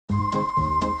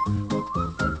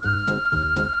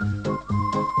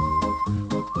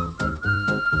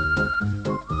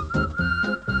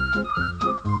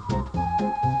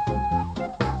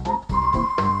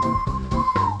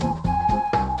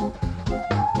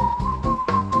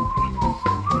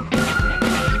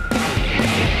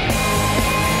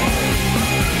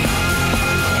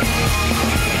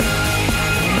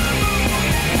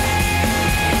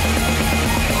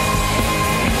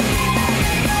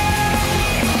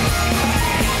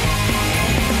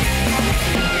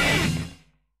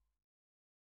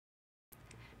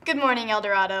Good morning, El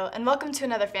Dorado, and welcome to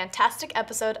another fantastic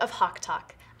episode of Hawk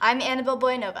Talk. I'm Annabelle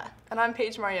Boyanova. And I'm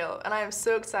Paige Mariello, and I am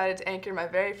so excited to anchor my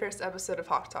very first episode of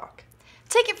Hawk Talk.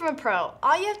 Take it from a pro.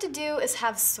 All you have to do is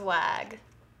have swag.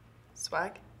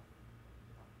 Swag?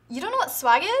 You don't know what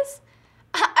swag is?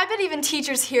 I bet even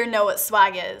teachers here know what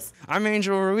swag is. I'm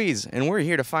Angel Ruiz, and we're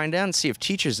here to find out and see if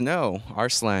teachers know our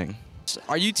slang.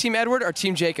 Are you Team Edward or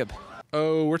Team Jacob?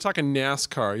 Oh, we're talking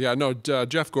NASCAR. Yeah, no,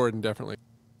 Jeff Gordon, definitely.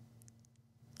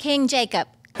 King Jacob.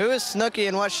 Who is Snooki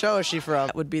and what show is she from?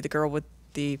 That would be the girl with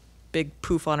the big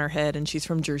poof on her head, and she's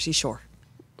from Jersey Shore.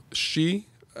 She?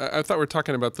 I thought we were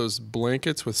talking about those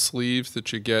blankets with sleeves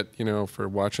that you get, you know, for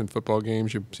watching football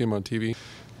games. You see them on TV.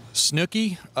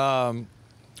 Snooki?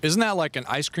 Isn't that like an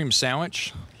ice cream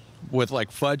sandwich with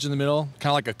like fudge in the middle? Kind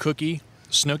of like a cookie?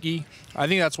 Snooki? I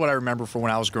think that's what I remember from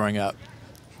when I was growing up.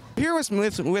 Here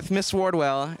with Miss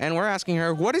Wardwell, and we're asking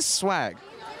her, what is swag?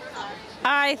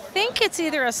 I think it's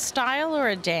either a style or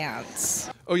a dance.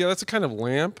 Oh, yeah, that's a kind of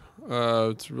lamp.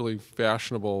 It's really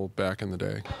fashionable back in the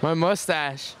day. My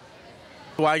mustache.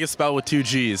 Swag is spelled with 2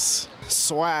 G's.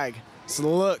 Swag. It's the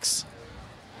looks.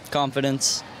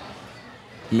 Confidence.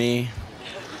 Me.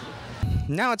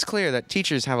 Now it's clear that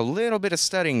teachers have a little bit of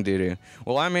studying to do.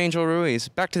 Well, I'm Angel Ruiz.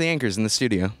 Back to the anchors in the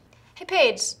studio. Hey,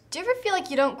 Paige, do you ever feel like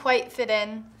you don't quite fit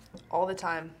in? All the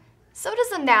time. So does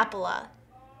Anapola.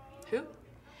 Who?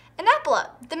 Anapola,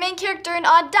 the main character in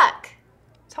Odd Duck.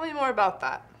 Tell me more about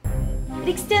that. It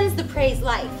extends the prey's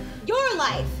life. Your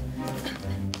life.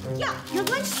 Yeah, your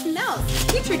lunch smells.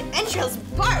 Putrid entrails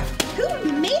barf.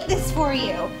 Who made this for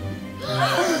you? 2.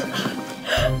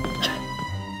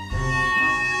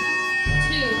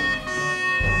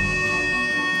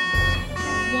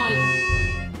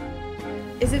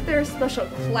 Isn't there a special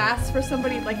class for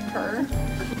somebody like her?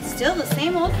 Still the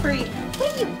same old breed.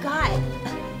 What have you got?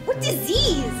 What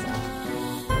disease?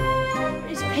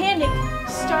 Is panic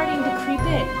starting to creep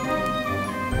in?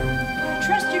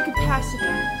 Trust your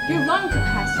capacity, your lung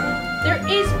capacity. There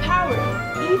is power,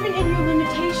 even in your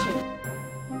limitation.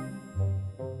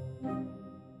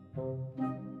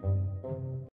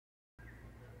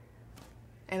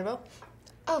 Annabelle?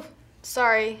 Oh,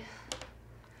 sorry.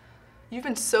 You've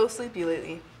been so sleepy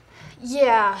lately.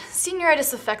 Yeah,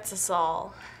 senioritis affects us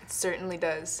all. It certainly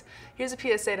does. Here's a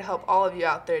PSA to help all of you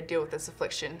out there deal with this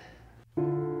affliction.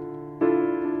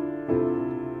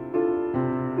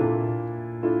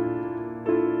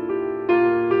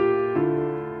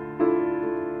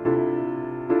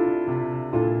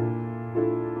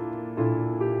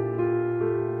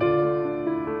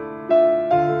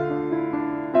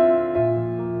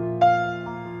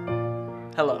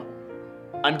 Hello,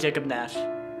 I'm Jacob Nash,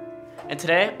 and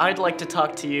today I'd like to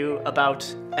talk to you about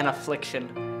an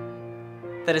affliction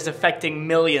that is affecting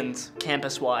millions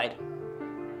campus-wide.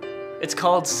 It's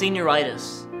called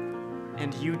senioritis,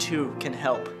 and you too can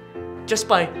help, just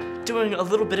by doing a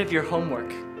little bit of your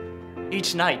homework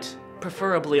each night,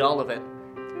 preferably all of it,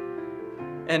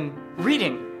 and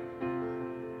reading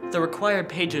the required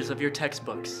pages of your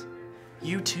textbooks.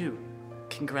 You too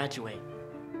can graduate.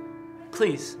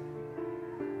 Please,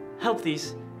 help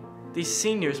these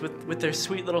seniors with their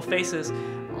sweet little faces.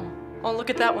 Oh,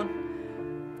 look at that one.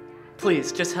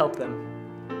 Please, just help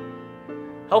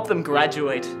them. Help them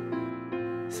graduate.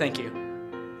 Thank you.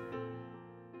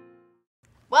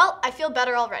 Well, I feel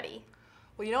better already.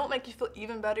 Well, you know what make you feel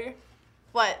even better?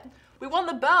 What? We won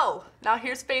the bell. Now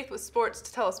here's Faith with sports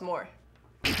to tell us more.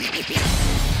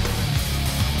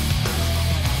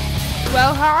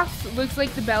 Well, Hawks, looks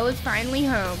like the bell is finally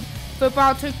home.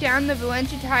 Football took down the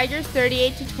Placentia Tigers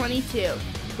 38-22,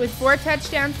 with 4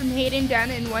 touchdowns from Hayden Dunn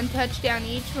and 1 touchdown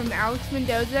each from Alex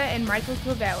Mendoza and Michael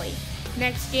Covelli.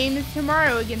 Next game is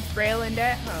tomorrow against Brea Linda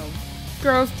at home.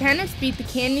 Girls tennis beat the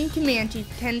Canyon Comanches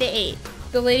 10-8.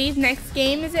 The ladies' next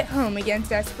game is at home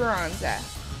against Esperanza.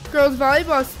 Girls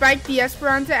volleyball spiked the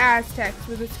Esperanza Aztecs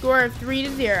with a score of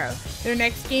 3-0. Their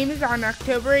next game is on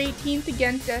October 18th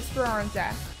against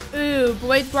Esperanza. Ooh,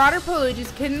 boys water polo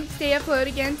just couldn't stay afloat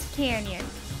against Canyon.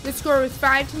 The score was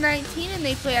 5-19 and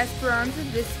they play Esperanza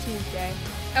this Tuesday.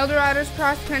 El Dorado's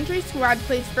cross-country squad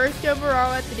placed first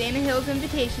overall at the Dana Hills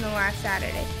Invitational last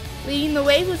Saturday. Leading the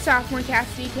way was sophomore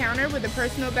Cassidy Towner with a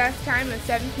personal best time of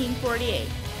 17:48.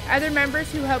 Other members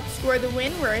who helped score the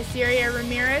win were Asiria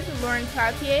Ramirez, Lauren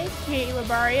Cloutier, Kayla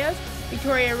Barrios,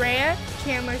 Victoria Rea,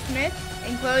 Chandler Smith,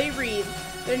 and Chloe Reeves.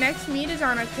 Their next meet is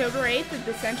on October 8th at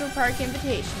the Central Park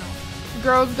Invitational.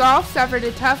 Girls golf suffered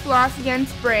a tough loss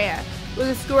against Brea with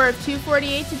a score of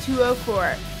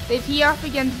 248-204. They tee off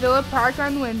against Villa Park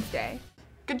on Wednesday.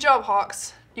 Good job,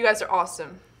 Hawks. You guys are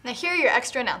awesome. Now here are your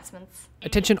extra announcements.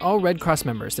 Attention all Red Cross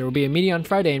members. There will be a meeting on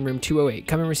Friday in room 208.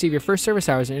 Come and receive your first service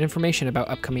hours and information about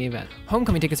upcoming event.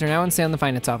 Homecoming tickets are now on sale in the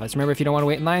finance office. Remember, if you don't want to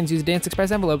wait in lines, use the Dance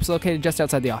Express envelopes located just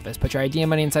outside the office. Put your ID and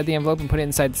money inside the envelope and put it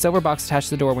inside the silver box attached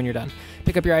to the door when you're done.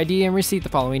 Pick up your ID and receipt the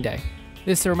following day.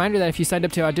 This is a reminder that if you signed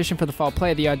up to audition for the fall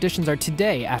play, the auditions are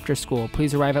today after school.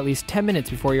 Please arrive at least 10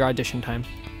 minutes before your audition time.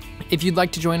 If you'd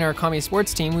like to join our comedy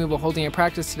sports team, we will be holding a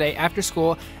practice today after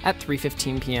school at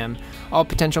 3:15 p.m. All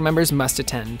potential members must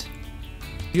attend.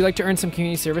 If you'd like to earn some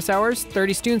community service hours,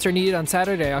 30 students are needed on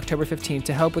Saturday, October 15th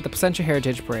to help with the Placentia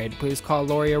Heritage Parade. Please call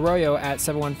Lori Arroyo at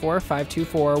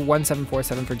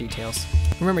 714-524-1747 for details.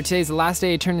 Remember, today's the last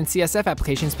day to turn in CSF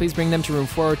applications. Please bring them to room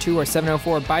 402 or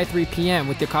 704 by 3 p.m.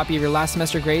 with your copy of your last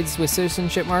semester grades with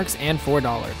citizenship marks and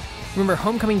 $4. Remember,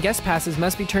 homecoming guest passes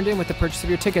must be turned in with the purchase of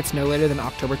your tickets no later than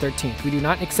October 13th. We do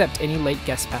not accept any late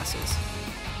guest passes.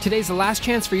 Today's the last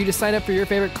chance for you to sign up for your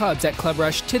favorite clubs at Club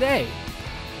Rush today.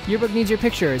 Yearbook needs your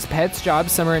pictures, pets,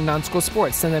 jobs, summer, and non-school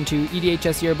sports. Send them to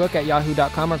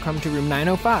edhsyearbook@yahoo.com or come to room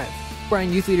 905.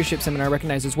 Bryan Youth Leadership Seminar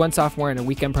recognizes one sophomore and a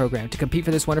weekend program. To compete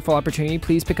for this wonderful opportunity,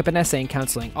 please pick up an essay in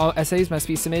counseling. All essays must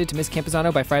be submitted to Ms.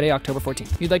 Campuzano by Friday, October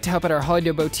 14th. If you'd like to help at our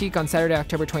Holiday Boutique on Saturday,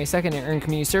 October 22nd and earn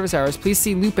community service hours, please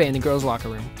see Lupe in the girls' locker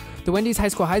room. The Wendy's High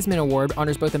School Heisman Award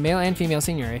honors both a male and female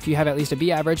senior. If you have at least a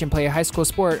B average and play a high school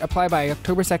sport, apply by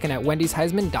October 2nd at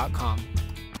wendysheisman.com.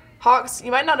 Hawks,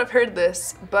 you might not have heard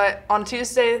this, but on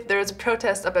Tuesday there was a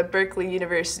protest up at Berkeley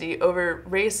University over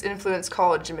race-influenced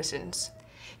college admissions.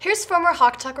 Here's former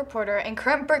Hawk Talk reporter and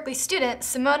current Berkeley student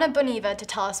Simona Boniva to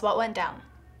tell us what went down.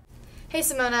 Hey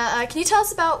Simona, can you tell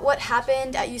us about what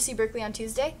happened at UC Berkeley on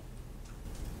Tuesday?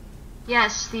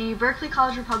 Yes, the Berkeley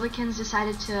College Republicans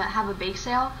decided to have a bake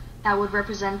sale that would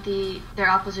represent their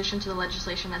opposition to the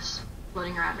legislation that's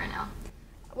floating around right now.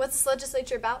 What's this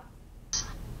legislature about?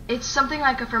 It's something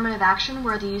like affirmative action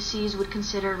where the UCs would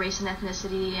consider race and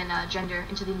ethnicity and gender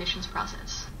into the admissions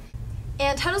process.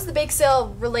 And how does the bake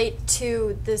sale relate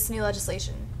to this new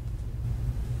legislation?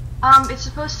 It's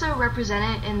supposed to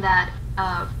represent it in that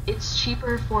it's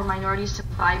cheaper for minorities to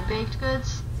buy baked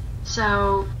goods,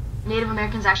 so Native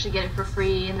Americans actually get it for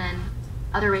free, and then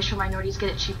other racial minorities get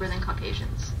it cheaper than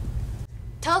Caucasians.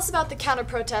 Tell us about the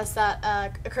counter-protest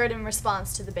that occurred in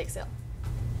response to the bake sale.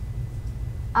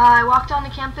 I walked on the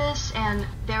campus, and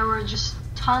there were just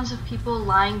tons of people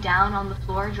lying down on the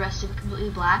floor dressed in completely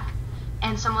black,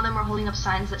 and some of them were holding up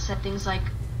signs that said things like,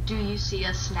 "Do you see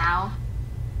us now?"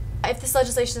 If this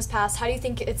legislation is passed, how do you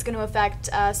think it's going to affect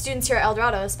students here at El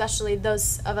Dorado, especially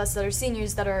those of us that are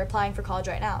seniors that are applying for college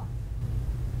right now?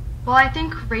 Well, I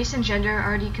think race and gender are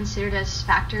already considered as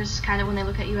factors kind of when they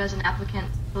look at you as an applicant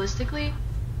holistically.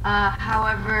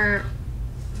 However,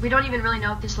 we don't even really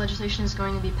know if this legislation is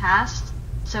going to be passed,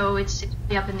 so it's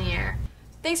really up in the air.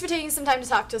 Thanks for taking some time to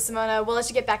talk to us, Simona. We'll let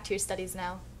you get back to your studies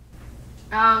now.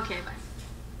 Okay, bye.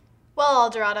 Well, El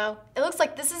Dorado, it looks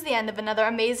like this is the end of another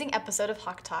amazing episode of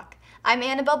Hawk Talk. I'm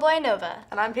Annabelle Boyanova.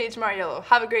 And I'm Paige Mariello.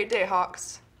 Have a great day,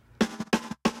 Hawks.